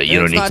tablet. You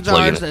don't need to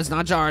plug it in. It's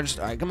not charged.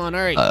 All right, come on,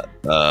 hurry.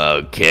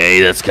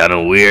 Okay, that's kind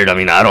of weird. I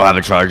mean, I don't have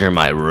a charger in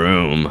my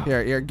room.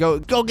 Here, go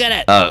get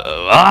it.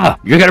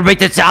 You're gonna break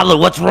the tablet.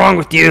 What's wrong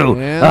with you?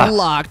 And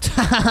locked.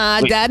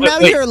 Dad, now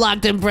wait. you're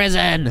locked in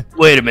prison.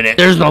 Wait a minute.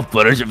 There's no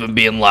footage of him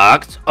being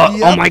locked. Oh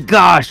Yep. my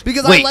gosh.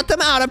 Because Wait, I let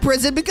them out of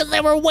prison because they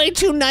were way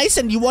too nice,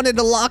 and you wanted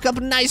to lock up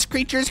nice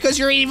creatures because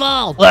you're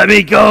evil. let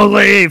me go,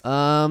 leave.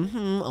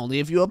 Only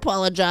if you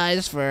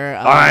apologize for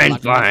Fine,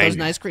 locking up fine. those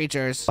nice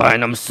creatures.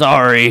 Fine, I'm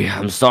sorry.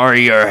 I'm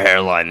sorry your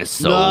hairline is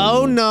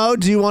so... No.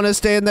 Do you want to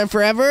stay in there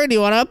forever, or do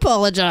you want to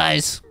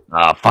apologize?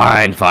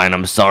 Fine.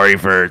 I'm sorry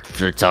for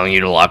telling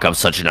you to lock up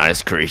such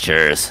nice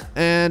creatures.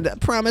 And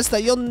promise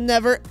that you'll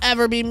never,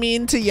 ever be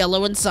mean to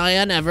Yellow and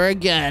Cyan ever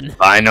again.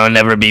 Fine, I'll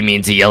never be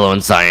mean to Yellow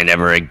and Cyan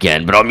ever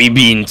again, but I'll be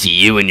mean to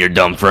you and your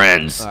dumb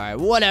friends. All right,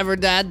 whatever,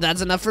 Dad.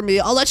 That's enough for me.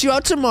 I'll let you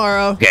out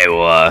tomorrow. Okay,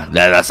 well,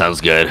 that sounds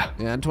good.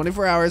 Yeah, in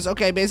 24 hours.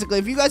 Okay, basically,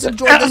 if you guys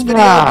enjoyed this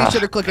video, be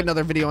sure to click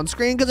another video on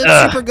screen because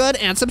it's super good,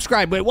 and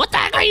subscribe. Wait, what the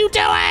heck are you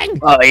doing?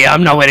 Oh, yeah,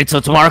 I'm not waiting till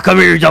tomorrow. Come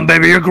here, you dumb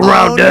baby. You're Oh,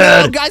 grounded.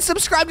 no, guys,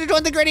 subscribe to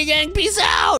join the Gritty Gang. Peace out.